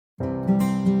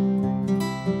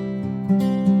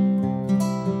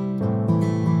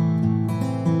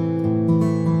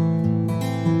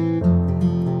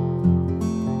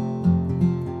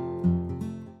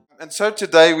And so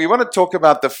today we want to talk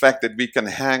about the fact that we can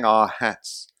hang our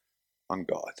hats on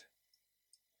God.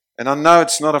 And I know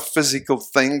it's not a physical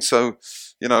thing, so,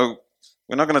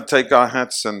 we're not going to take our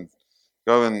hats and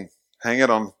go and hang it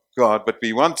on God, but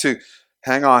we want to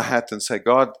hang our hat and say,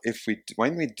 God,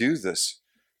 when we do this,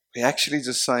 we're actually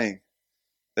just saying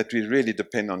that we really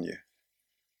depend on you.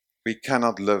 We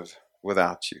cannot live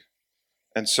without you.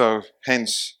 And so,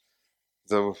 hence,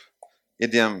 the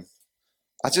idiom,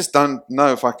 I just don't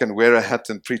know if I can wear a hat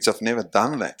and preach. I've never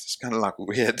done that. It's kind of like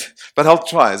weird, but I'll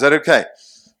try. Is that okay?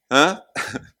 Huh?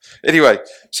 Anyway,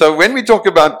 so when we talk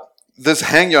about this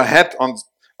hang your hat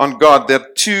on God, there are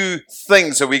two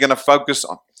things that we're going to focus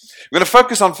on. We're going to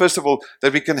focus on, first of all,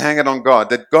 that we can hang it on God,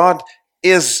 that God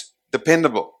is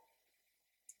dependable.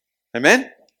 Amen?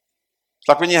 It's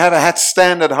like when you have a hat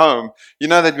stand at home, you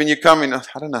know that when you come in, I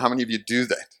don't know how many of you do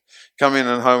that, come in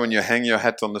at home and you hang your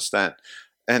hat on the stand.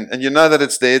 And you know that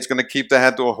it's there, it's going to keep the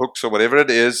hat or hooks or whatever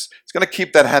it is, it's going to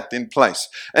keep that hat in place.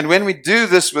 And when we do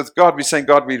this with God, we're saying,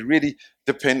 God, we really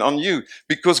depend on you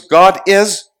because God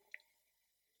is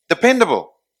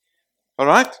dependable. All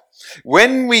right?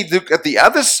 When we look at the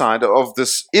other side of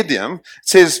this idiom, it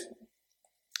says,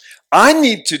 I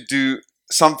need to do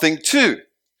something too.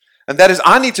 And that is,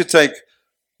 I need to take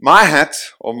my hat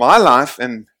or my life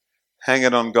and hang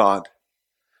it on God.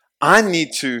 I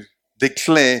need to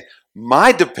declare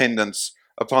my dependence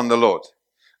upon the Lord.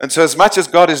 And so as much as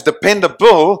God is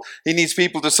dependable, he needs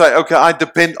people to say, okay, I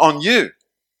depend on you.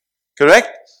 Correct?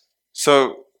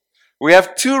 So we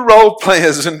have two role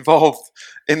players involved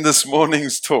in this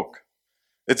morning's talk.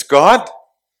 It's God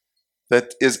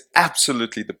that is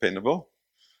absolutely dependable,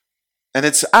 and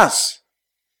it's us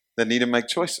that need to make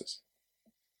choices.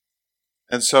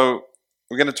 And so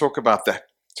we're going to talk about that.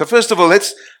 So first of all,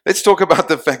 let's talk about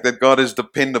the fact that God is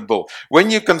dependable. When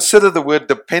you consider the word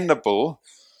dependable,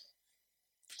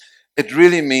 it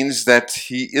really means that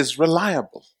he is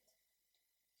reliable.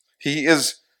 He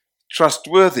is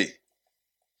trustworthy.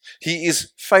 He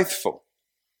is faithful.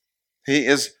 He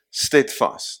is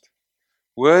steadfast.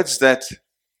 Words that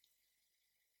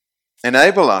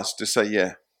enable us to say,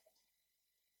 yeah,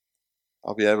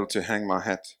 I'll be able to hang my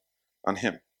hat on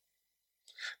him.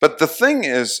 But the thing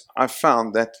is, I've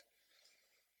found that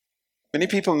many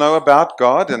people know about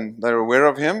God and they're aware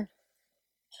of him,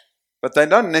 but they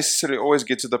don't necessarily always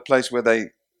get to the place where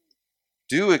they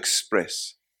do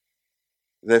express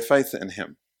their faith in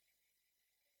him.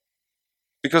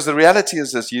 Because the reality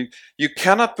is this, you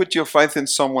cannot put your faith in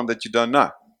someone that you don't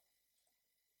know.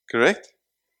 Correct?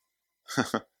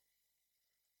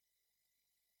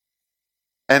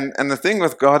 And the thing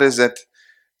with God is that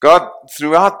God,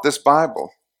 throughout this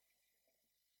Bible,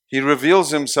 he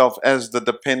reveals himself as the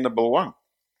dependable one,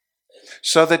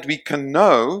 so that we can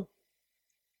know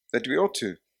that we ought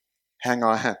to hang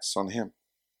our hats on him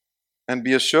and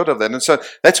be assured of that. And so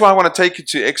that's why I want to take you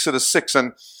to Exodus 6.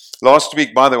 And last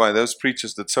week, by the way, those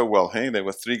preachers did so well. Hey, there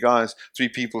were three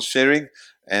people sharing,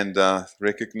 and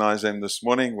recognize them this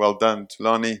morning. Well done,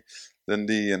 Tulani,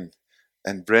 Lindy,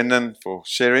 and Brendan for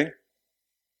sharing.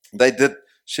 They did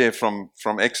share from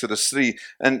Exodus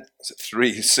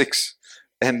 6.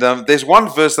 And there's one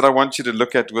verse that I want you to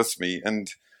look at with me,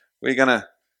 and we're going to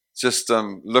just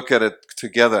look at it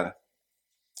together.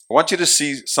 I want you to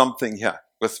see something here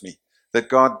with me that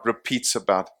God repeats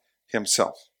about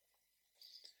himself.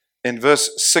 In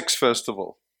verse 6, first of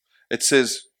all, it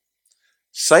says,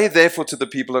 say therefore to the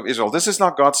people of Israel. This is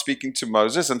not God speaking to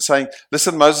Moses and saying,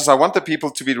 listen, Moses, I want the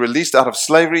people to be released out of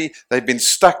slavery. They've been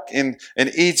stuck in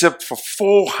Egypt for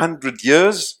 400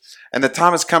 years. And the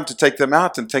time has come to take them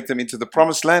out and take them into the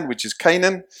promised land, which is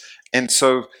Canaan. And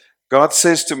so God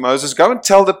says to Moses, go and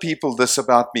tell the people this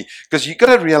about me. Because you've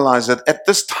got to realize that at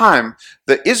this time,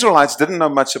 the Israelites didn't know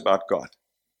much about God.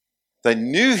 They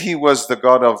knew he was the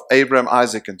God of Abraham,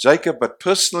 Isaac, and Jacob, but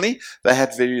personally, they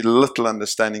had very little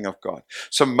understanding of God.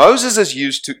 So Moses is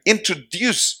used to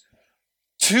introduce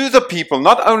to the people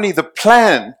not only the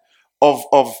plan of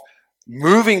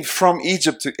moving from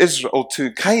Egypt to Israel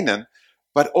to Canaan,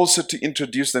 but also to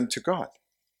introduce them to God,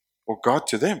 or God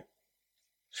to them.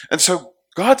 And so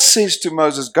God says to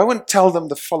Moses, go and tell them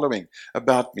the following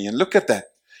about me. And look at that.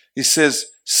 He says,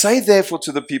 say therefore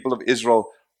to the people of Israel,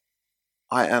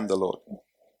 I am the Lord.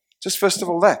 Just first of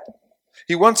all that.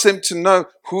 He wants them to know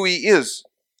who he is.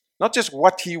 Not just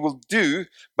what he will do,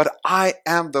 but I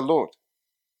am the Lord.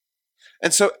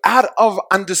 And so out of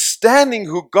understanding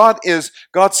who God is,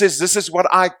 God says, this is what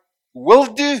I will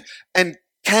do, and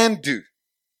can do.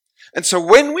 And so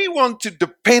when we want to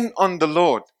depend on the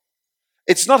Lord,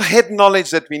 it's not head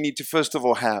knowledge that we need to first of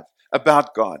all have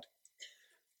about God.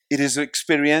 It is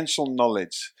experiential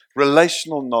knowledge,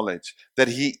 relational knowledge that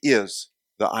He is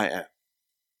the I am.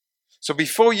 So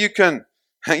before you can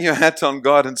hang your hat on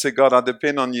God and say, God, I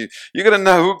depend on you, you're going to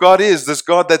know who God is, this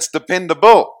God that's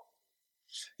dependable.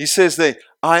 He says there,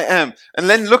 I am. And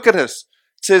then look at us.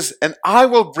 It says, and I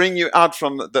will bring you out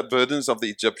from the burdens of the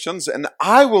Egyptians, and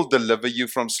I will deliver you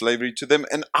from slavery to them,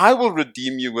 and I will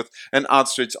redeem you with an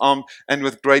outstretched arm and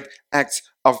with great acts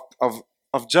of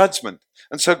judgment.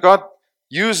 And so God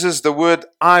uses the word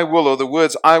I will, or the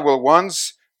words I will,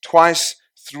 once, twice,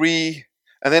 three,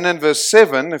 and then in verse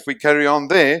 7, if we carry on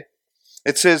there,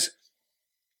 it says,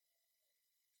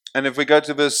 and if we go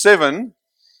to verse 7,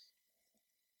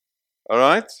 all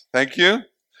right, thank you.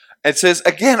 It says,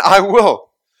 again, I will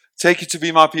take you to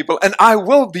be my people, and I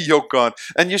will be your God,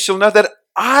 and you shall know that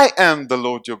I am the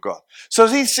Lord your God. So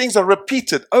these things are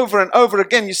repeated over and over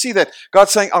again. You see that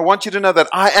God's saying, I want you to know that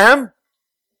I am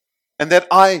and that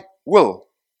I will.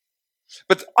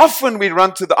 But often we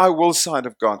run to the I will side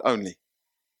of God only.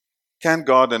 Can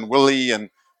God and will He and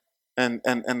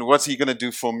what's He going to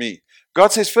do for me?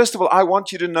 God says, first of all, I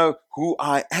want you to know who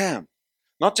I am,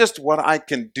 not just what I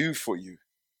can do for you.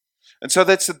 And so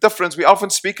that's the difference. We often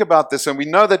speak about this, and we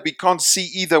know that we can't see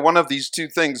either one of these two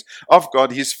things of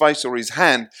God, His face or His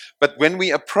hand. But when we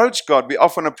approach God, we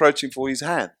often approach Him for His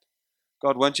hand.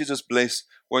 God, won't you just bless?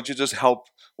 Won't you just help?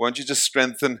 Won't you just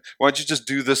strengthen? Won't you just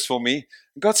do this for me?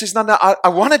 And God says, no, I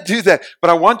want to do that, but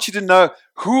I want you to know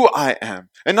who I am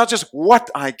and not just what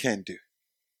I can do.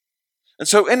 And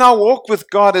so in our walk with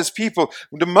God as people,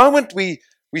 the moment we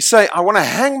say, I want to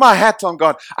hang my hat on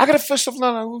God, I got to first of all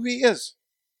know who He is.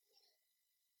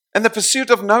 And the pursuit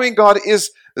of knowing God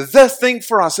is the thing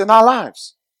for us in our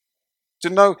lives. To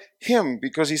know Him,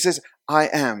 because He says, I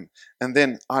am, and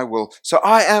then I will. So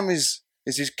I am is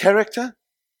His character.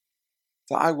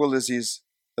 The I will is His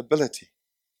ability.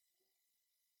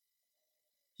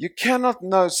 You cannot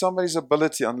know somebody's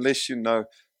ability unless you know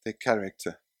their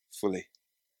character fully.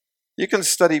 You can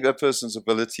study a person's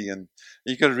ability, and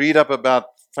you can read up about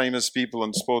famous people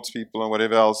and sports people and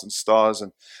whatever else and stars.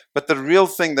 But the real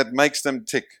thing that makes them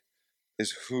tick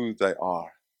is who they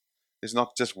are. It's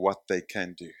not just what they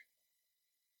can do.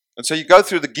 And so you go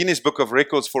through the Guinness Book of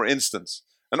Records, for instance,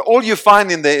 and all you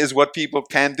find in there is what people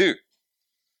can do.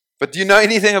 But do you know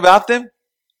anything about them?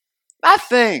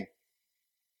 Nothing.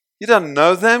 You don't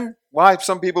know them. Why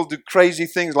some people do crazy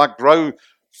things like grow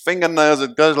fingernails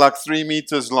that goes like 3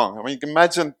 meters long. I mean, you can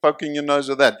imagine poking your nose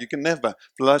with that. You can never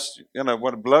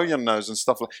blow your nose and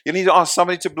stuff like that. You need to ask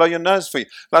somebody to blow your nose for you.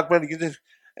 Like when you did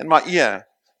in my ear.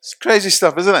 It's crazy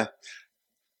stuff, isn't it?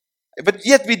 But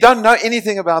yet we don't know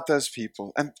anything about those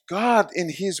people. And God in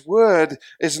His Word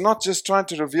is not just trying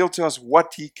to reveal to us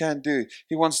what He can do.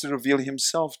 He wants to reveal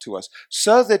Himself to us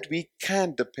so that we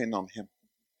can depend on Him.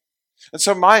 And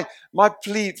so my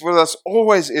plea for us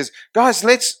always is, guys,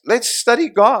 let's study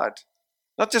God.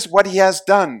 Not just what He has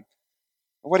done,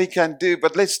 what He can do,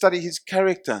 but let's study His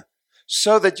character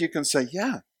so that you can say,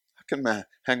 yeah, I can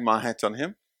hang my hat on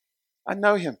Him. I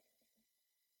know Him.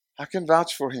 I can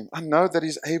vouch for Him. I know that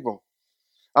He's able.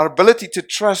 Our ability to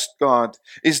trust God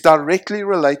is directly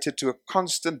related to a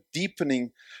constant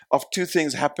deepening of two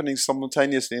things happening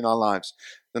simultaneously in our lives.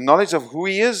 The knowledge of who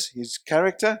He is, His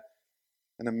character,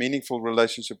 and a meaningful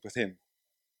relationship with Him.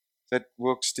 That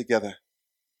works together.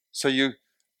 So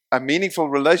a meaningful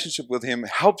relationship with Him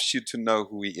helps you to know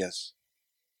who He is.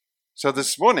 So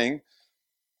this morning,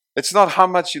 it's not how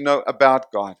much you know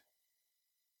about God.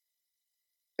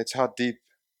 It's how deep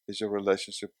is your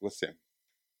relationship with Him.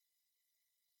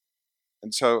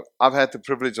 And so I've had the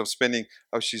privilege of spending,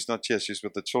 she's not here, she's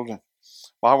with the children.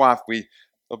 My wife,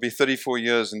 it'll be 34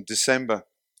 years in December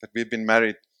that we've been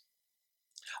married.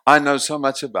 I know so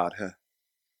much about her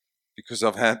because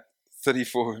I've had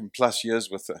 34 and plus years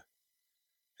with her.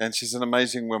 And she's an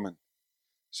amazing woman.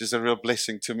 She's a real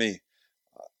blessing to me.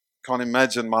 I can't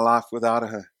imagine my life without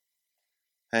her.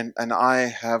 And I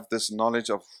have this knowledge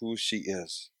of who she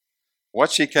is.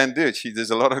 What she can do.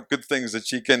 There's a lot of good things that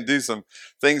she can do. Some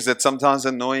things that sometimes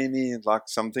annoy me, like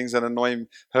some things that annoy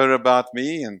her about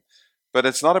me. But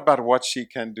it's not about what she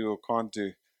can do or can't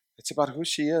do. It's about who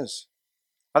she is.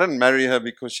 I didn't marry her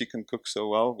because she can cook so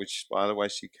well, which, by the way,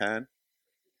 she can.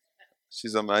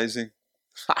 She's amazing.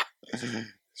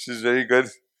 She's very good.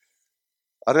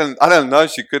 I don't know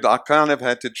she could. I kind of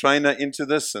had to train her into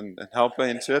this and help her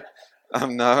into it.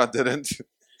 No, I didn't.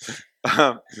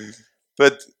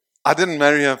 But I didn't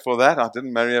marry her for that. I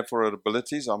didn't marry her for her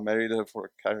abilities. I married her for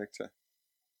her character.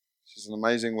 She's an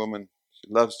amazing woman.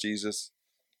 She loves Jesus.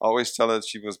 I always tell her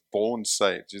she was born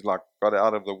saved. She's like, got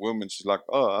out of the womb and she's like,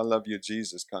 oh, I love you,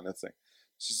 Jesus, kind of thing.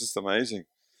 She's just amazing.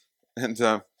 And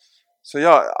so,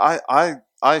 yeah,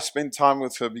 I spend time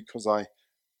with her because I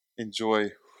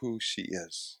enjoy who she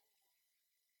is.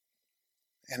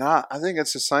 And I think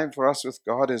it's the same for us with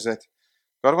God, is that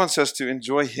God wants us to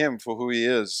enjoy Him for who He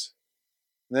is.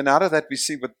 And then out of that we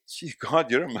see, but gee, God,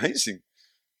 you're amazing.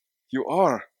 You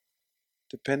are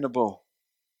dependable.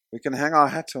 We can hang our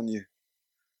hat on you.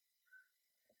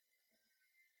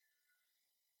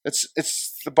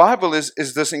 It's the Bible is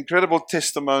this incredible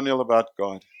testimonial about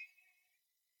God,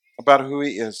 about who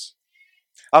He is.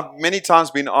 I've many times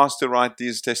been asked to write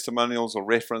these testimonials or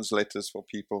reference letters for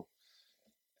people,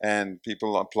 and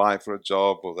people apply for a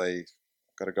job or they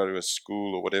got to go to a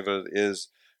school or whatever it is.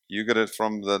 You get it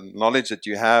from the knowledge that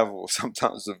you have, or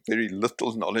sometimes the very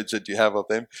little knowledge that you have of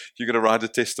them. You got to write a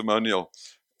testimonial,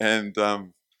 and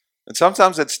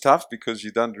sometimes it's tough because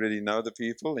you don't really know the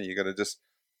people, and you got to just,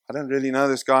 I don't really know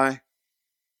this guy.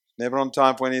 Never on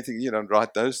time for anything. You don't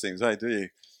write those things, do you?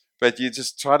 But you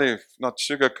just try to not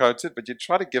sugarcoat it, but you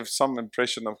try to give some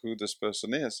impression of who this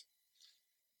person is.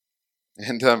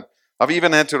 And I've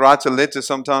even had to write a letter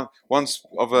once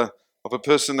of a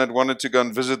person that wanted to go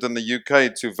and visit in the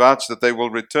UK to vouch that they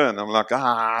will return. I'm like,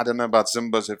 I don't know about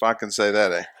Zimbas if I can say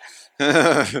that,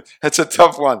 eh? It's a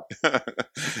tough one.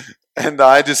 And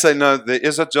I had to say, no, there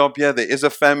is a job here, there is a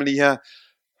family here.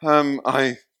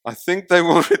 I think they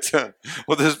will return,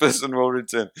 or this person will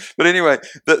return. But anyway,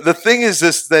 the thing is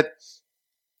this, that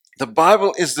the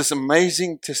Bible is this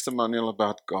amazing testimonial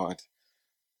about God,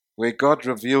 where God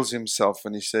reveals Himself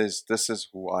and He says, this is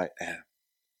who I am.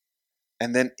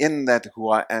 And then in that who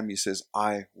I am, He says,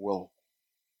 I will.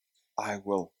 I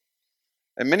will.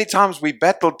 And many times we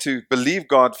battle to believe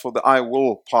God for the I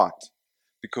will part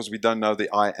because we don't know the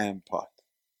I am part.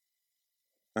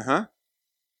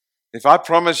 If I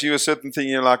promise you a certain thing,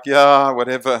 you're like, yeah,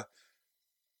 whatever.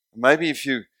 Maybe if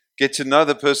you get to know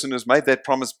the person who's made that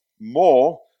promise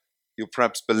more, you'll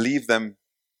perhaps believe them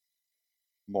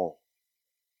more.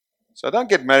 So don't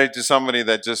get married to somebody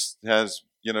that just has,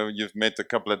 you've met a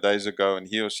couple of days ago and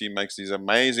he or she makes these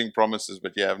amazing promises,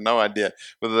 but you have no idea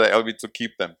whether they're able to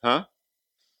keep them.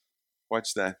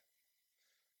 Watch that.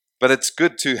 But it's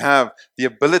good to have the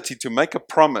ability to make a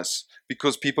promise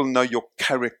because people know your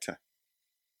character.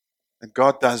 And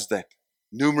God does that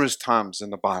numerous times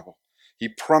in the Bible. He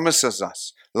promises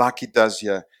us like He does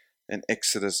here in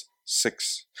Exodus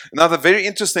 6. Now, the very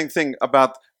interesting thing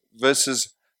about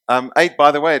verses 8, by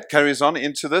the way, it carries on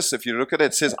into this. If you look at it,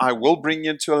 it says, I will bring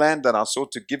you into a land that I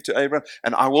sought to give to Abraham,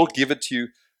 and I will give it to you.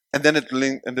 And then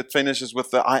it finishes with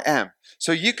the I am.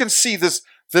 So you can see this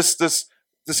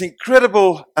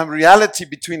incredible reality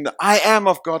between the I am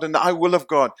of God and the I will of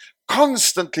God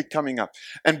constantly coming up.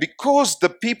 And because the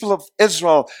people of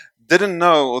Israel didn't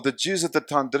know, or the Jews at the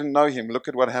time didn't know Him, look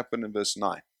at what happened in verse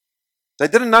 9. They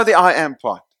didn't know the I am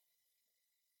part.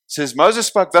 It says, Moses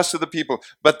spoke thus to the people,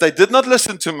 but they did not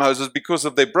listen to Moses because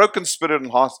of their broken spirit and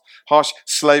harsh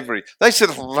slavery. They said,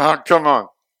 come on,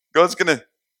 God's going to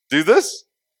do this?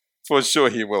 For sure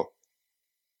He will.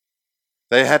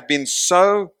 They had been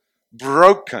so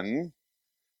broken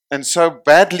and so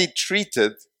badly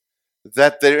treated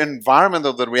that their environment,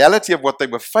 or the reality of what they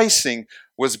were facing,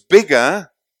 was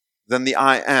bigger than the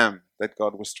I am that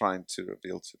God was trying to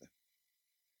reveal to them.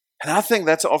 And I think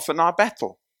that's often our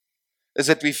battle, is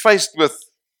that we're faced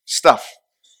with stuff,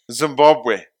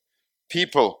 Zimbabwe,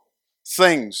 people,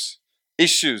 things,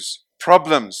 issues,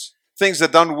 problems, things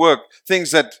that don't work,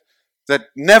 things that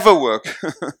never work.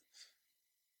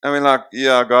 And we're like,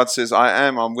 yeah, God says,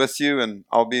 I'm with you, and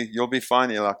you'll be fine.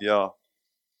 You're like, yeah.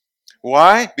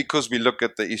 Why? Because we look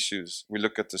at the issues, we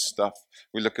look at the stuff,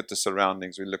 we look at the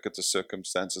surroundings, we look at the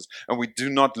circumstances, and we do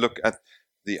not look at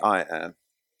the I am.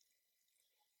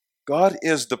 God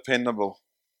is dependable.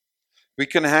 We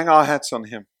can hang our hats on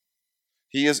Him.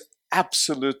 He is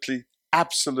absolutely,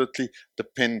 absolutely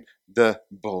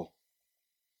dependable.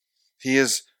 He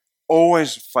is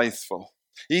always faithful.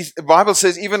 The Bible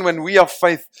says even when we are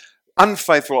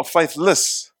unfaithful or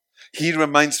faithless, He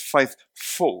remains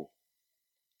faithful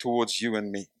towards you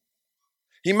and me.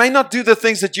 He may not do the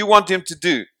things that you want Him to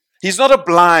do. He's not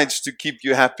obliged to keep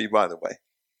you happy, by the way.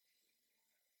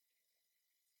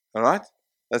 All right?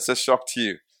 That's a shock to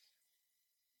you.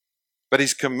 But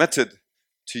He's committed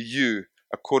to you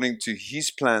according to His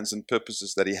plans and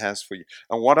purposes that He has for you.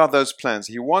 And what are those plans?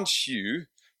 He wants you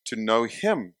to know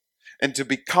Him and to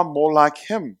become more like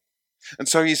Him. And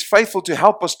so He's faithful to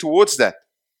help us towards that.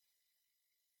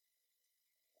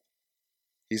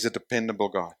 He's a dependable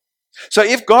God. So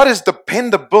if God is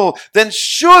dependable, then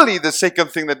surely the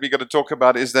second thing that we're going to talk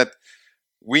about is that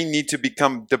we need to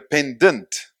become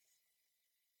dependent.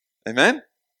 Amen?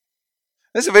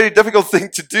 That's a very difficult thing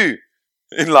to do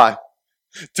in life,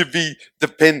 to be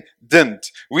dependent.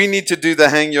 We need to do the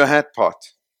hang your hat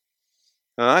part.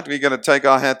 All right? We're going to take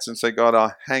our hats and say, God,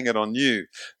 I'll hang it on you.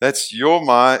 That's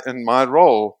my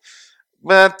role.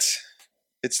 But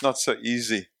it's not so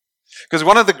easy. Because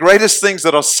one of the greatest things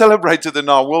that are celebrated in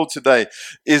our world today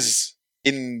is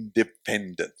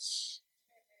independence.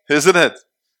 Isn't it?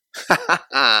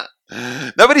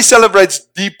 Nobody celebrates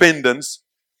dependence.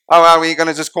 Oh, are we going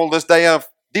to just call this day of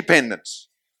dependence?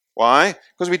 Why?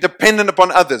 Because we're dependent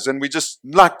upon others and we just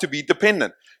like to be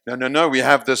dependent. No. We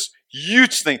have this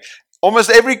huge thing. Almost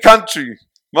every country,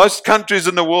 most countries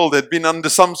in the world had been under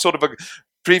some sort of a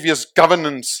previous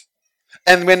governance.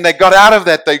 And when they got out of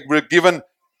that, they were given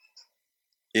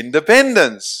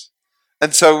independence.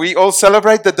 And so we all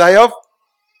celebrate the day of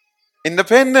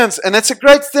independence. And it's a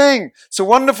great thing. It's a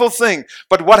wonderful thing.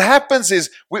 But what happens is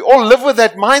we all live with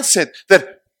that mindset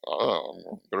that, oh,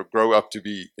 I'm going to grow up to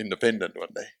be independent one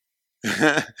day.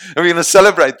 And we're going to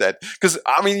celebrate that. Because,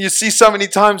 you see so many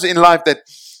times in life that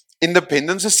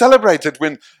independence is celebrated.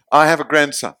 When I have a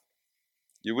grandson,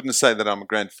 you wouldn't say that I'm a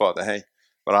grandfather, hey?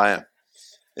 But I am.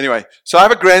 Anyway, so I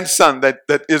have a grandson that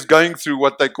is going through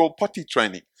what they call potty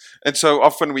training. And so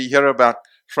often we hear about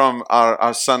from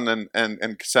our son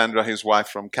and Cassandra, his wife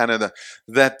from Canada,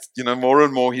 that, more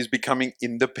and more he's becoming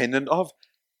independent of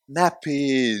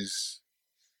nappies.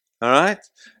 All right?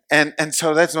 And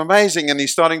so that's amazing. And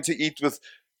he's starting to eat with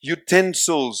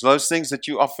utensils, those things that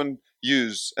you often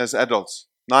use as adults.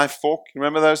 Knife, fork,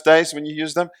 remember those days when you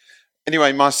used them?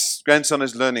 Anyway, my grandson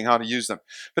is learning how to use them.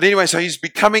 But anyway, so he's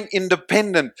becoming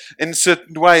independent in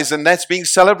certain ways, and that's being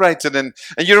celebrated. And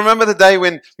you remember the day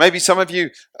when maybe some of you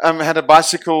had a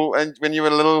bicycle and when you were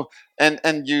little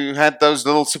and you had those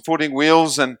little supporting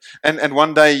wheels and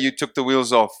one day you took the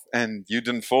wheels off and you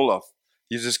didn't fall off.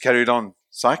 You just carried on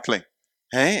cycling.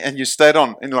 Hey, and you stayed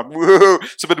on, and you're like, whoa,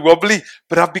 it's a bit wobbly,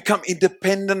 but I've become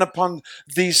independent upon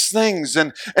these things.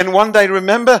 And one day,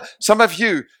 remember, some of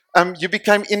you, you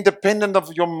became independent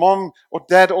of your mom or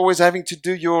dad always having to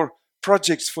do your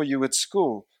projects for you at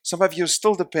school. Some of you are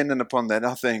still dependent upon that,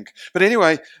 I think. But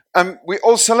anyway, we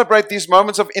all celebrate these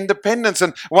moments of independence.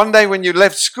 And one day when you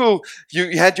left school,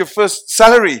 you had your first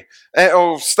salary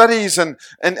or studies, and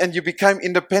you became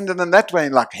independent in that way.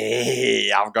 And like,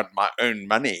 hey, I've got my own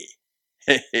money.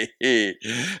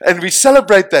 And we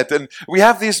celebrate that, and we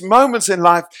have these moments in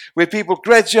life where people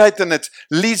graduate and it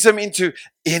leads them into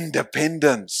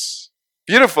independence.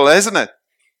 Beautiful, isn't it?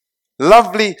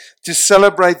 Lovely to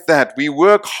celebrate that. We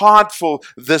work hard for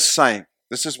this same.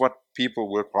 This is what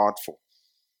people work hard for.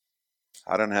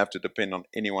 I don't have to depend on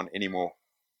anyone anymore.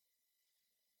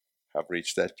 I've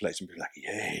reached that place and be like,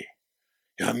 yay,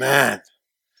 you're a man,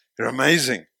 you're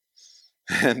amazing.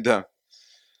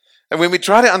 And when we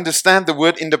try to understand the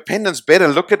word independence better,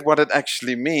 look at what it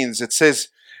actually means. It says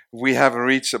we have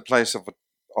reached a place of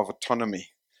autonomy,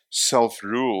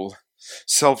 self-rule,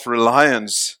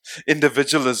 self-reliance,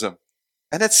 individualism.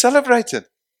 And it's celebrated.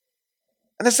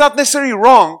 And it's not necessarily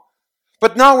wrong.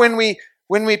 But now when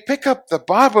we pick up the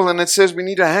Bible and it says we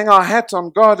need to hang our hat on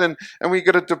God and we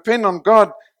got to depend on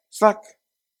God, it's like,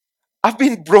 I've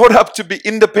been brought up to be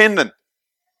independent.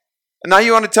 And now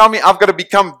you want to tell me I've got to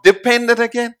become dependent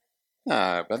again?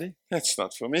 No, buddy, that's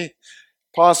not for me.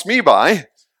 Pass me by.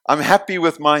 I'm happy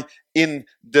with my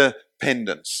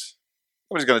independence.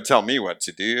 Nobody's going to tell me what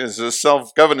to do. There's a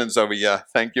self-governance over here.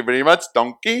 Thank you very much,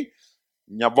 donkey.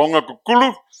 Nyabonga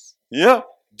kukulu. Yeah,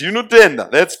 do not tender.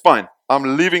 That's fine.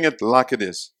 I'm leaving it like it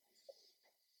is.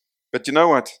 But you know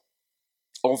what?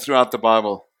 All throughout the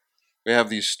Bible, we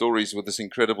have these stories with this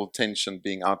incredible tension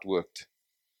being outworked.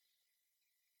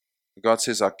 God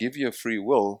says, I'll give you a free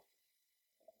will,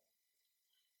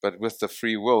 but with the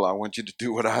free will, I want you to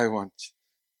do what I want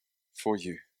for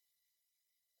you.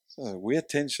 It's a weird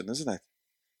tension, isn't it?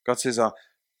 God says,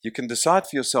 you can decide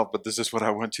for yourself, but this is what I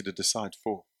want you to decide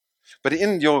for. But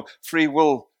in your free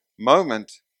will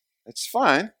moment, it's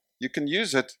fine. You can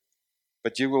use it,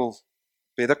 but you will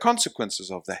bear the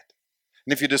consequences of that.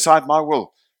 And if you decide my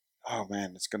will, oh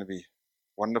man, it's going to be a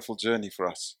wonderful journey for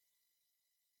us.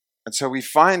 And so we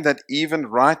find that even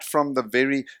right from the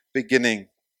very beginning,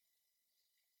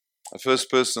 the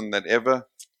first person that ever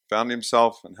found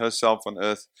himself and herself on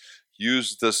earth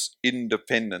used this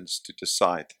independence to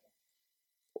decide.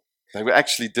 They were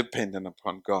actually dependent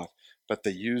upon God, but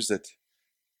they used it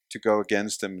to go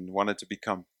against him and wanted to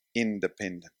become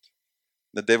independent.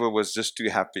 The devil was just too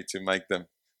happy to make them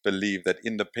believe that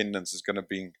independence is going to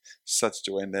bring such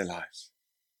joy in their lives.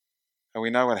 And we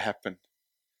know what happened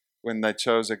when they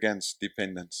chose against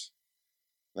dependence.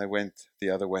 They went the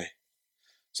other way.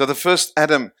 So the first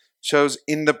Adam chose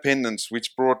independence,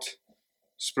 which brought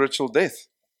spiritual death.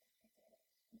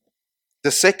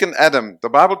 The second Adam, the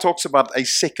Bible talks about a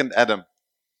second Adam.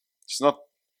 It's not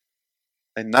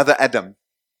another Adam.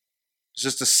 It's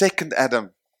just the second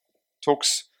Adam.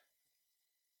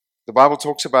 The Bible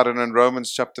talks about it in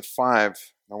Romans chapter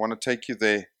 5. I want to take you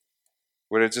there,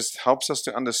 where it just helps us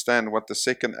to understand what the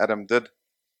second Adam did.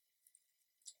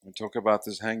 We talk about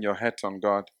this, hang your hat on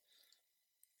God.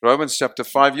 Romans chapter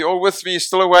 5. You all with me? You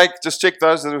still awake? Just check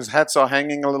those whose hats are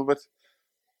hanging a little bit.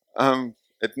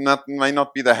 It may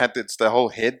not be the hat, it's the whole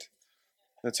head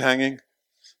that's hanging.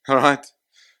 All right.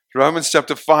 Romans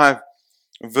chapter 5,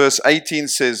 verse 18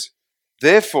 says,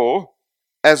 therefore,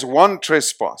 as one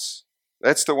trespass,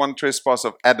 that's the one trespass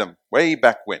of Adam, way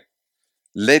back when,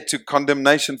 led to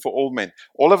condemnation for all men.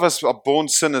 All of us are born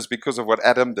sinners because of what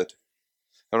Adam did.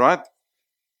 All right?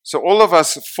 So all of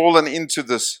us have fallen into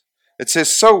this. It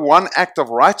says, so one act of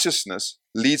righteousness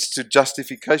leads to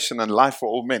justification and life for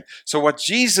all men. So what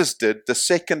Jesus did, the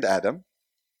second Adam,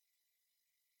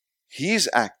 his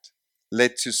act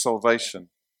led to salvation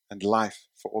and life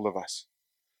for all of us.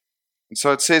 And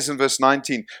so it says in verse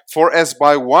 19, for as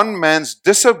by one man's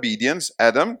disobedience,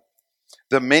 Adam,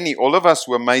 the many, all of us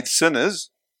were made sinners,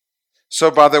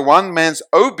 so by the one man's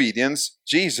obedience,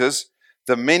 Jesus,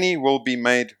 the many will be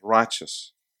made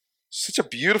righteous. Such a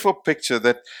beautiful picture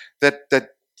that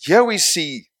here we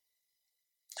see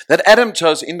that Adam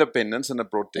chose independence and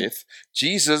it brought death.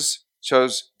 Jesus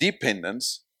chose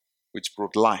dependence, which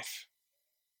brought life.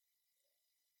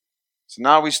 So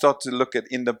now we start to look at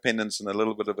independence in a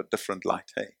little bit of a different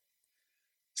light. Hey,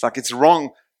 it's like it's wrong.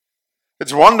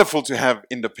 It's wonderful to have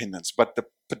independence, but the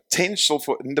potential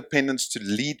for independence to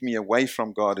lead me away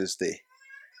from God is there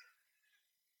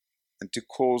and to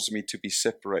cause me to be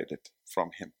separated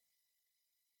from Him.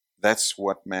 That's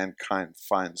what mankind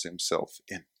finds himself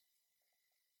in.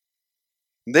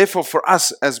 And therefore, for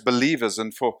us as believers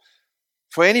and for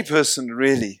any person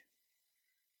really,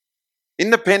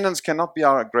 independence cannot be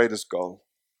our greatest goal.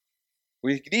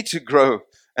 We need to grow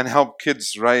and help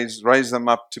kids raise them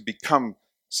up to become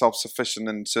self-sufficient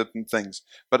in certain things.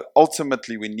 But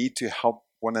ultimately, we need to help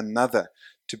one another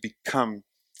to become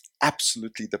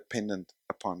absolutely dependent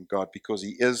upon God because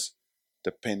He is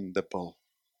dependable.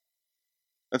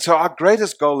 And so our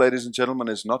greatest goal, ladies and gentlemen,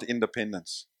 is not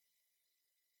independence.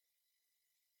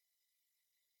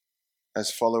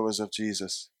 As followers of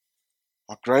Jesus,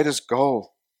 our greatest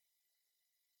goal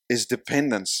is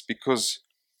dependence because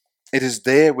it is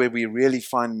there where we really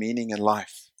find meaning in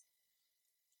life.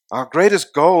 Our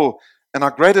greatest goal and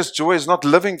our greatest joy is not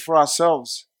living for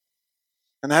ourselves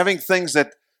and having things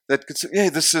that could say, yeah,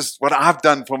 this is what I've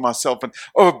done for myself and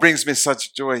oh, it brings me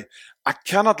such joy. I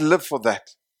cannot live for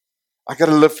that. I got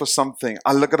to live for something.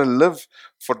 I got to live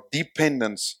for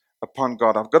dependence upon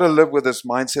God. I've got to live with this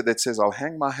mindset that says, I'll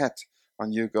hang my hat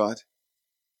on you, God.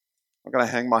 I'm going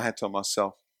to hang my hat on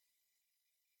myself.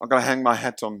 I'm going to hang my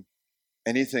hat on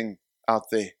anything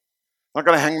out there. I'm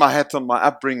going to hang my hat on my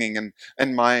upbringing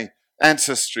and my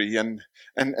ancestry and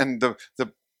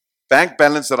the bank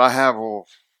balance that I have, or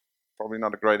probably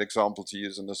not a great example to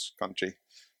use in this country,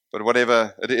 but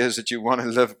whatever it is that you want to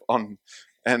live on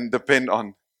and depend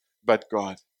on, but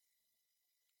God.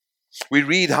 We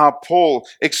read how Paul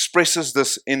expresses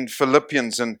this in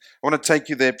Philippians, and I want to take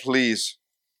you there, please,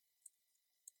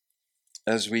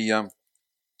 as we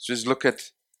just look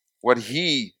at what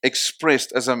he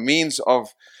expressed as a means of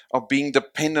being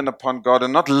dependent upon God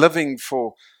and not living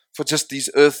for just these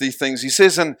earthly things. He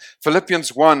says in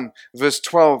Philippians 1, verse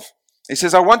 12, he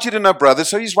says, I want you to know, brothers,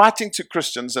 so he's writing to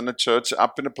Christians in a church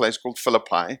up in a place called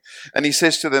Philippi, and he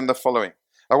says to them the following,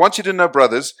 I want you to know,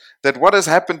 brothers, that what has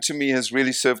happened to me has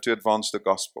really served to advance the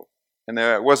gospel. And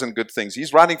it wasn't good things.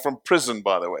 He's writing from prison,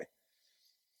 by the way.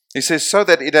 He says, so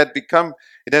that it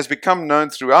has become known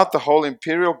throughout the whole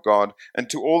imperial guard and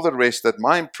to all the rest that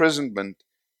my imprisonment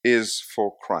is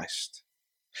for Christ.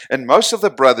 And most of the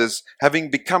brothers,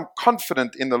 having become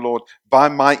confident in the Lord by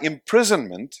my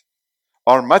imprisonment,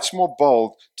 are much more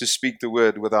bold to speak the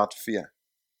word without fear.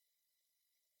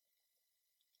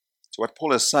 So what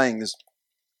Paul is saying is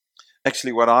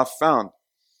actually what I've found,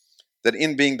 that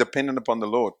in being dependent upon the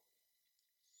Lord,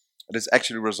 it has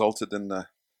actually resulted in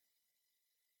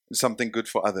something good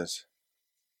for others.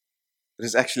 It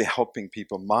is actually helping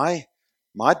people. My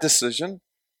decision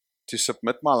to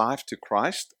submit my life to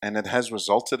Christ, and it has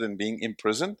resulted in being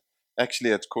imprisoned,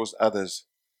 actually it's caused others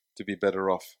to be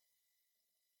better off.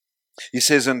 He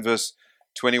says in verse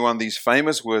 21 these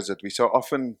famous words that we so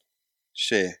often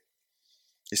share.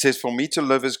 He says, "For me to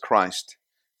live is Christ,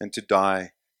 and to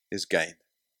die is gain."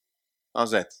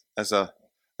 How's that as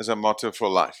a motto for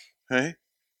life? Hey?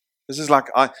 This is like,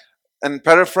 and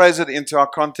paraphrase it into our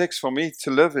context, for me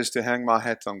to live is to hang my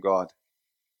hat on God.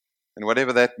 And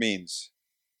whatever that means,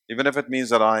 even if it means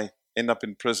that I end up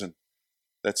in prison,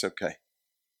 that's okay.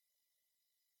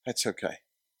 That's okay.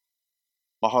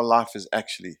 My whole life is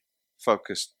actually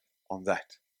focused on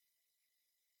that.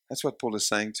 That's what Paul is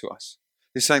saying to us.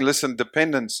 He's saying, listen,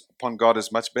 dependence upon God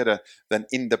is much better than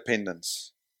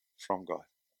independence from God,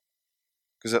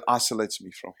 because it isolates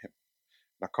me from Him.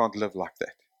 I can't live like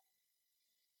that.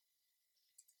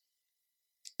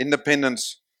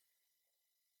 Independence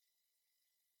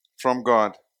from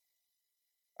God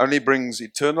only brings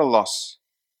eternal loss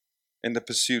in the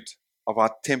pursuit of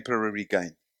our temporary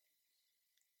gain.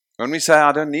 When we say,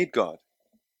 I don't need God,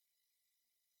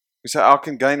 we say, I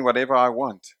can gain whatever I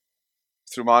want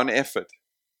through my own effort.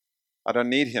 I don't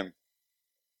need Him.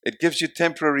 It gives you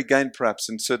temporary gain perhaps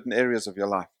in certain areas of your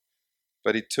life,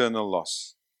 but eternal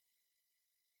loss.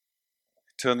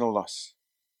 Eternal loss.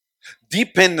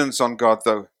 Dependence on God,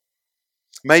 though,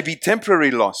 may be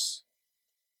temporary loss.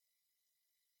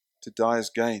 To die is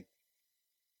gain.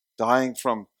 Dying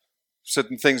from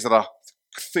certain things that I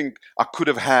think I could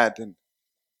have had. And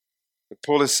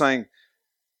Paul is saying,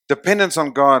 dependence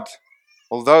on God,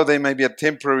 although there may be a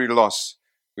temporary loss,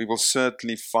 we will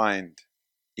certainly find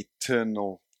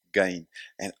eternal gain.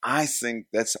 And I think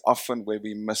that's often where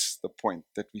we miss the point,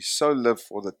 that we so live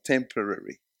for the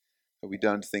temporary that we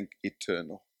don't think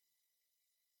eternal.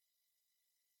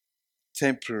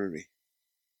 Temporary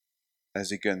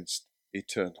as against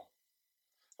eternal.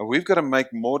 And we've got to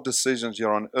make more decisions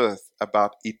here on earth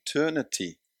about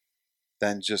eternity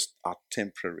than just our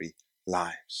temporary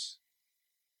lives.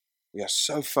 We are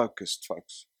so focused,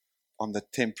 folks, on the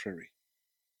temporary.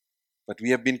 But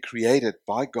we have been created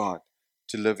by God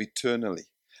to live eternally.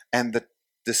 And the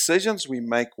decisions we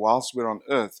make whilst we're on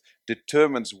earth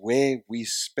determines where we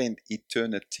spend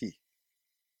eternity.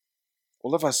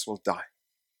 All of us will die.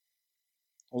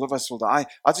 All of us will die.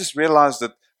 I just realized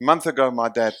that a month ago my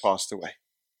dad passed away.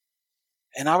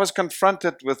 And I was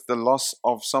confronted with the loss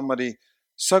of somebody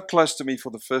so close to me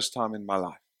for the first time in my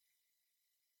life.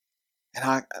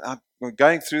 And I'm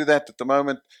going through that at the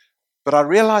moment. But I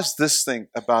realized this thing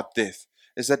about death,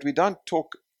 is that we don't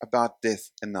talk about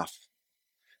death enough.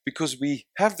 Because we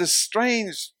have this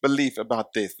strange belief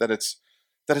about death, that it's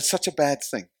such a bad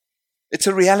thing. It's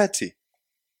a reality.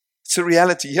 It's a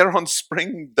reality. Here on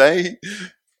Spring Day,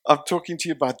 I'm talking to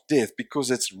you about death because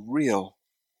it's real.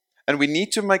 And we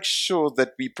need to make sure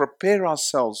that we prepare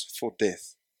ourselves for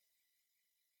death.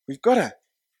 You've got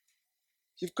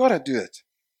to do it.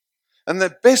 And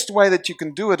the best way that you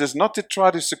can do it is not to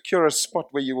try to secure a spot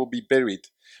where you will be buried,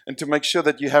 and to make sure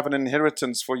that you have an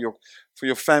inheritance for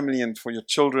your family and for your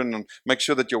children, and make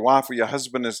sure that your wife or your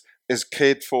husband is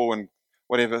cared for and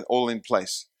whatever, all in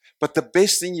place. But the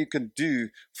best thing you can do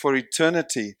for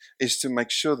eternity is to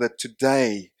make sure that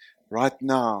today, right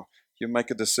now, you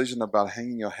make a decision about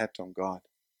hanging your hat on God.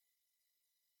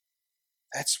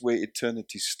 That's where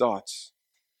eternity starts.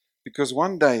 Because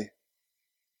one day,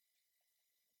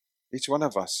 each one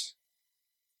of us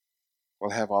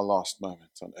will have our last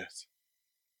moment on earth.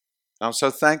 And I'm so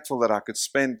thankful that I could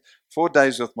spend 4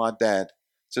 days with my dad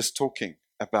just talking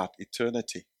about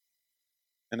eternity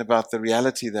and about the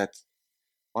reality that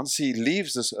once he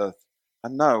leaves this earth, I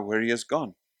know where he has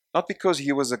gone. Not because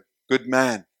he was a good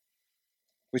man,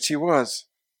 which he was,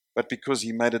 but because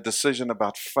he made a decision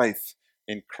about faith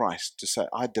in Christ to say,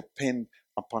 I depend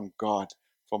upon God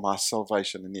for my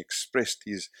salvation. And he expressed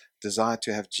his desire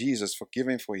to have Jesus forgive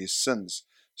him for his sins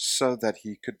so that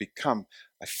he could become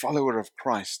a follower of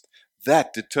Christ.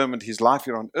 That determined his life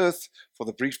here on earth for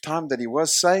the brief time that he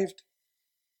was saved.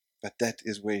 But that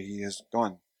is where he has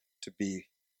gone to be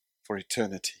for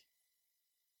eternity.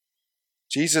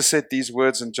 Jesus said these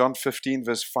words in John 15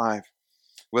 verse 5.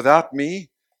 Without me,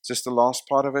 just the last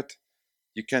part of it,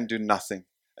 you can do nothing.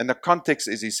 And the context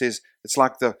is, he says, it's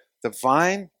like the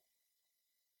vine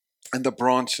and the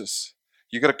branches.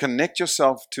 You've got to connect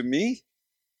yourself to me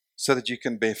so that you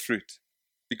can bear fruit.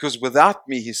 Because without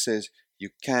me, he says, you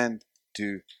can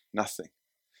do nothing.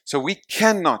 So we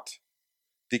cannot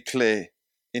declare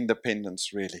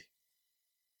independence, really.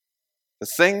 The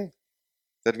thing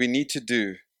that we need to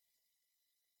do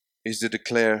is to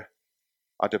declare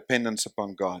our dependence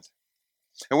upon God.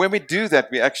 And when we do that,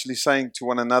 we're actually saying to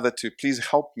one another to please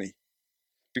help me.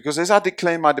 Because as I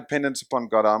declare my dependence upon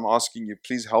God, I'm asking you,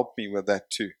 please help me with that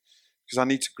too. because I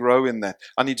need to grow in that.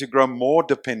 I need to grow more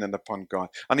dependent upon God.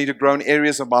 I need to grow in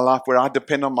areas of my life where I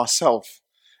depend on myself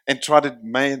and try to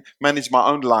manage my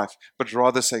own life, but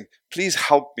rather say, please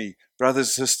help me,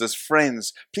 brothers, sisters,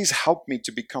 friends, please help me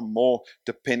to become more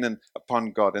dependent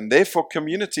upon God. And therefore,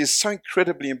 community is so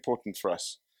incredibly important for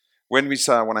us when we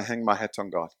say, I want to hang my hat on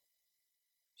God.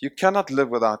 You cannot live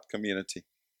without community.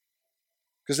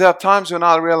 Because there are times when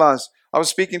I realize, I was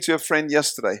speaking to a friend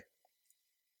yesterday,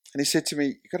 and he said to me,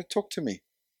 you got to talk to me.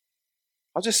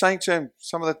 I was just saying to him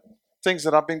some of the things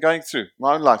that I've been going through in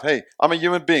my own life. Hey, I'm a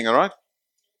human being, all right?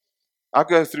 I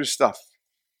go through stuff.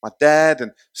 My dad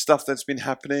and stuff that's been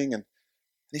happening. And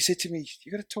he said to me,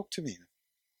 you got to talk to me.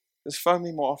 Just phone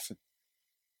me more often.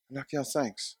 I'm like, yeah,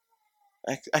 thanks.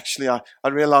 Actually, I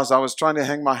realized I was trying to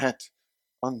hang my hat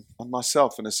on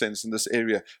myself in a sense in this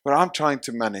area where I'm trying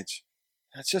to manage.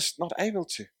 I'm just not able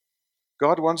to.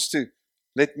 God wants to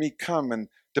let me come and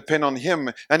depend on Him.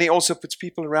 And He also puts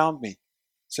people around me.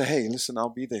 Say, hey, listen, I'll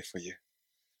be there for you.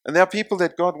 And there are people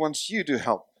that God wants you to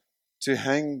help to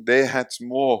hang their hats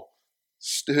more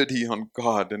sturdy on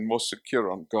God and more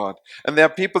secure on God. And there are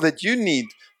people that you need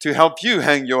to help you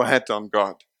hang your hat on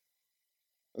God.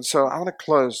 And so I want to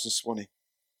close this morning.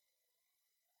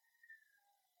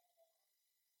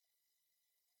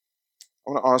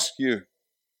 I want to ask you,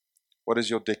 what is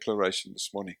your declaration this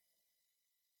morning?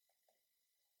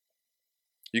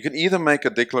 You can either make a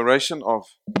declaration of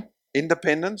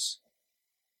independence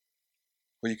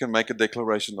or you can make a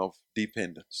declaration of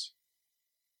dependence.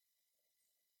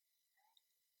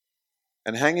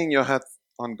 And hanging your hat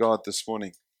on God this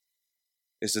morning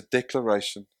is a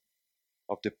declaration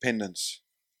of dependence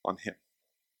on Him.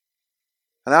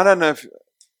 And I don't know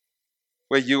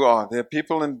where you are. There are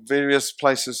people in various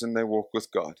places in their walk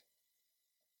with God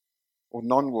or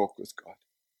non-walk with God.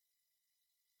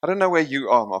 I don't know where you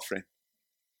are, my friend.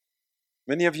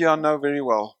 Many of you I know very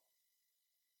well.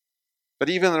 But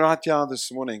even right here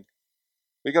this morning,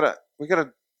 we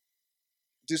gotta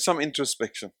do some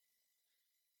introspection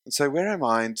and say, where am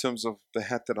I in terms of the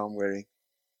hat that I'm wearing?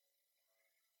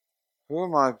 Who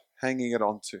am I hanging it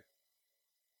onto?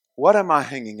 What am I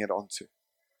hanging it onto?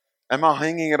 Am I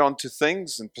hanging it onto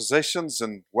things and possessions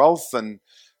and wealth and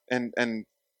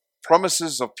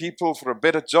promises of people for a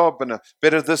better job and a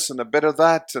better this and a better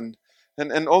that?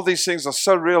 And all these things are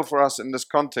so real for us in this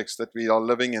context that we are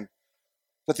living in.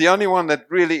 But the only one that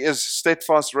really is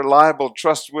steadfast, reliable,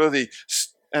 trustworthy,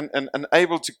 and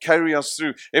able to carry us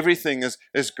through everything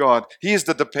is God. He is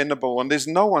the dependable one. There's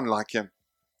no one like Him.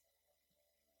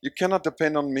 You cannot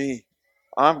depend on me.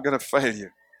 I'm going to fail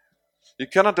you. You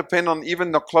cannot depend on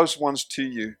even the close ones to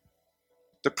you,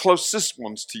 the closest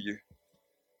ones to you.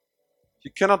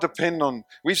 You cannot depend on.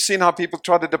 We've seen how people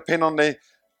try to depend on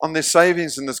their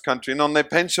savings in this country and on their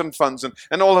pension funds,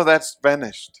 and all of that's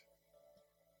vanished.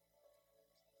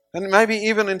 And maybe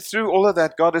even through all of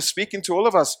that, God is speaking to all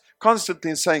of us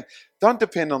constantly and saying, don't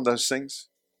depend on those things.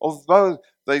 Although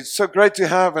they're so great to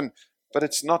have, but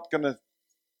it's not going to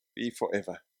be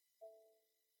forever.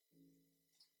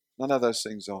 None of those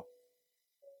things are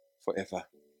forever.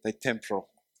 They're temporal.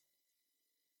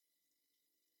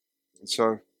 And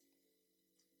so,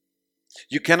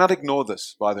 you cannot ignore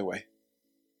this, by the way.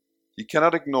 You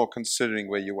cannot ignore considering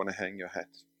where you want to hang your hat.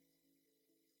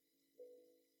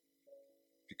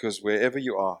 Because wherever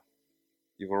you are,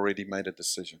 you've already made a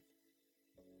decision.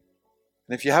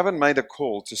 And if you haven't made a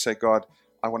call to say, God,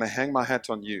 I want to hang my hat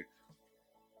on you,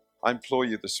 I implore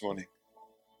you this morning.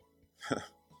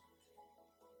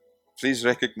 Please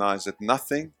recognize that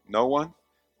nothing, no one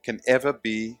can ever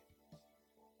be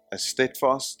as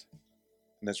steadfast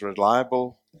and as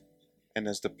reliable and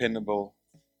as dependable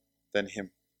than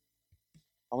Him.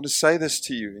 I want to say this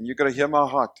to you, and you've got to hear my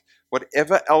heart.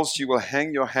 Whatever else you will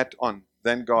hang your hat on,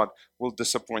 then God will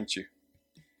disappoint you.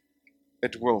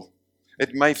 It will.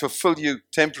 It may fulfill you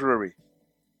temporarily,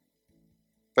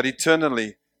 but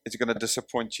eternally it's going to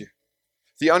disappoint you.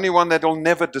 The only one that will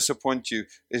never disappoint you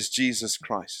is Jesus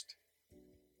Christ.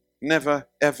 Never,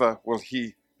 ever will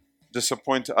He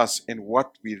disappoint us in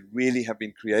what we really have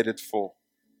been created for.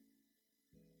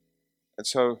 And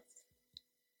so,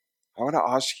 I want to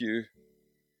ask you,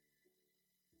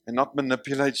 and not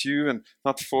manipulate you and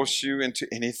not force you into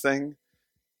anything,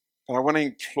 but I want to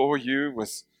implore you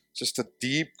with just a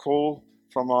deep call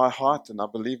from my heart, and I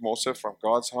believe more so from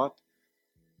God's heart.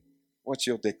 What's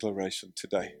your declaration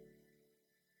today?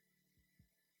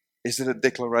 Is it a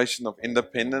declaration of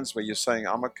independence where you're saying,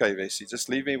 I'm okay, Vesey, just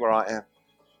leave me where I am?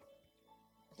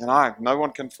 And no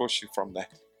one can force you from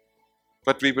that.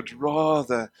 But we would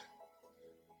rather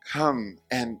come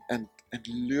and and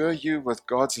lure you with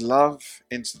God's love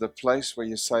into the place where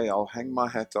you say, I'll hang my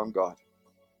hat on God.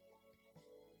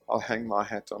 I'll hang my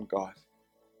hat on God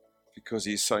because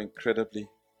He's so incredibly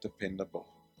dependable.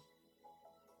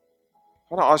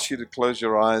 I want to ask you to close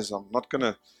your eyes. I'm not going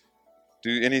to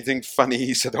do anything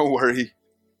funny, so don't worry.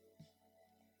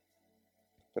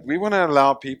 But we want to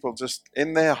allow people just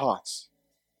in their hearts,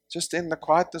 just in the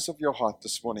quietness of your heart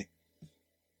this morning,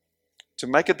 to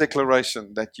make a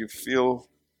declaration that you feel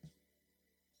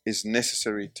is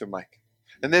necessary to make.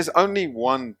 And there's only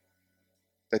one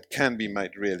that can be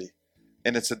made, really.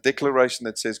 And it's a declaration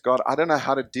that says, God, I don't know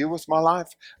how to deal with my life.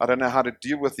 I don't know how to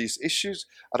deal with these issues.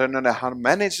 I don't know how to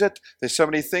manage it. There's so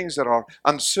many things that are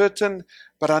uncertain.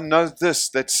 But I know this,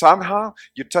 that somehow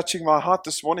you're touching my heart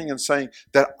this morning and saying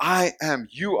that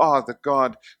you are the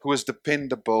God who is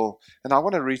dependable. And I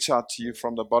want to reach out to you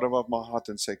from the bottom of my heart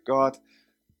and say, God,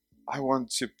 I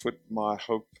want to put my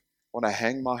hope, I want to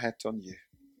hang my hat on you.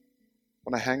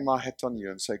 I want to hang my hat on you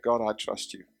and say, God, I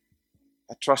trust you.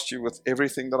 I trust you with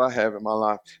everything that I have in my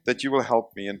life, that you will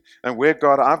help me. And where,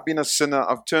 God, I've been a sinner,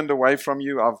 I've turned away from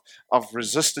you, I've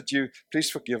resisted you, please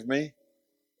forgive me.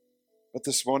 But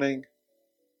this morning,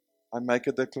 I make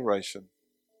a declaration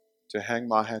to hang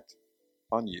my hat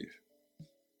on you,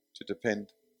 to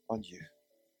depend on you.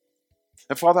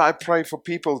 And Father, I pray for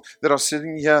people that are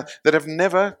sitting here that have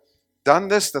never done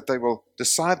this, that they will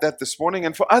decide that this morning,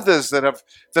 and for others that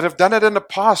have done it in the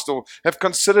past or have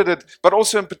considered it, but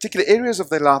also in particular areas of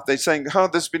their life, they're saying,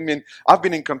 I've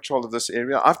been in control of this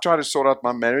area. I've tried to sort out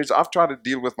my marriage. I've tried to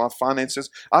deal with my finances.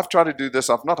 I've tried to do this.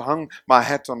 I've not hung my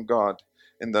hat on God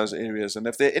in those areas. And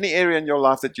if there's any area in your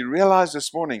life that you realize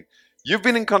this morning, you've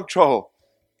been in control,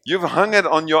 you've hung it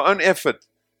on your own effort,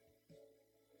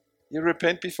 you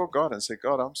repent before God and say,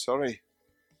 God, I'm sorry.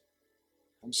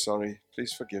 I'm sorry.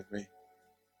 Please forgive me.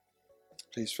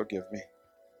 Please forgive me.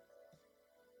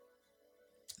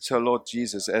 So, Lord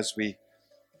Jesus, as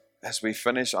we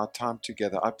finish our time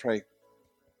together, I pray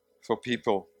for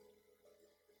people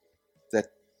that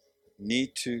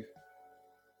need to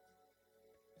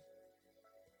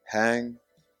hang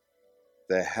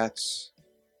their hats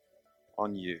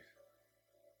on you.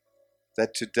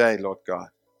 That today, Lord God,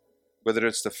 whether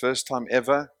it's the first time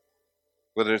ever,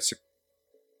 whether it's a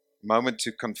moment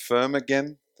to confirm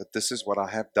again that this is what I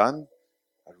have done,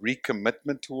 a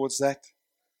recommitment towards that,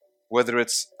 whether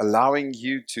it's allowing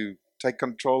you to take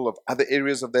control of other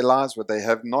areas of their lives where they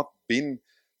have not been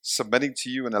submitting to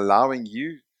you and allowing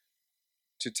you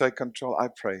to take control, I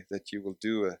pray that you will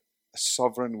do a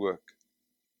sovereign work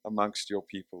amongst your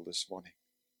people this morning.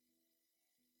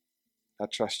 I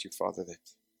trust you, Father, that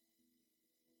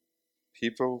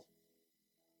people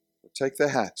will take their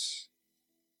hats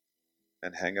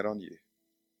and hang it on you.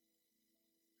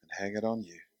 And hang it on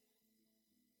you.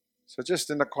 So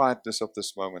just in the quietness of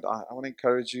this moment, I want to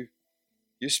encourage you.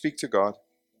 You speak to God.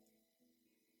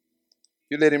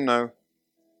 You let Him know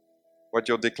what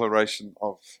your declaration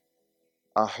of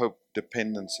our hope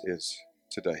dependence is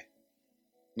today.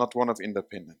 Not one of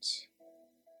independence,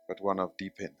 but one of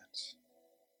dependence.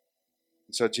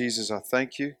 And so, Jesus, I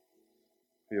thank you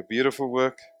for your beautiful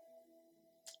work.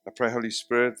 I pray, Holy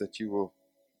Spirit, that you will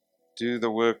do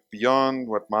the work beyond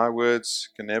what my words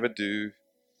can ever do.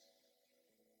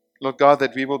 Lord God,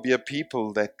 that we will be a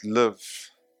people that live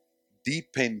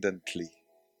dependently,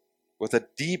 with a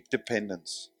deep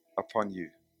dependence upon you.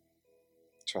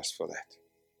 Trust for that.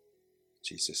 In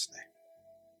Jesus' name.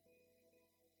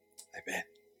 Amen.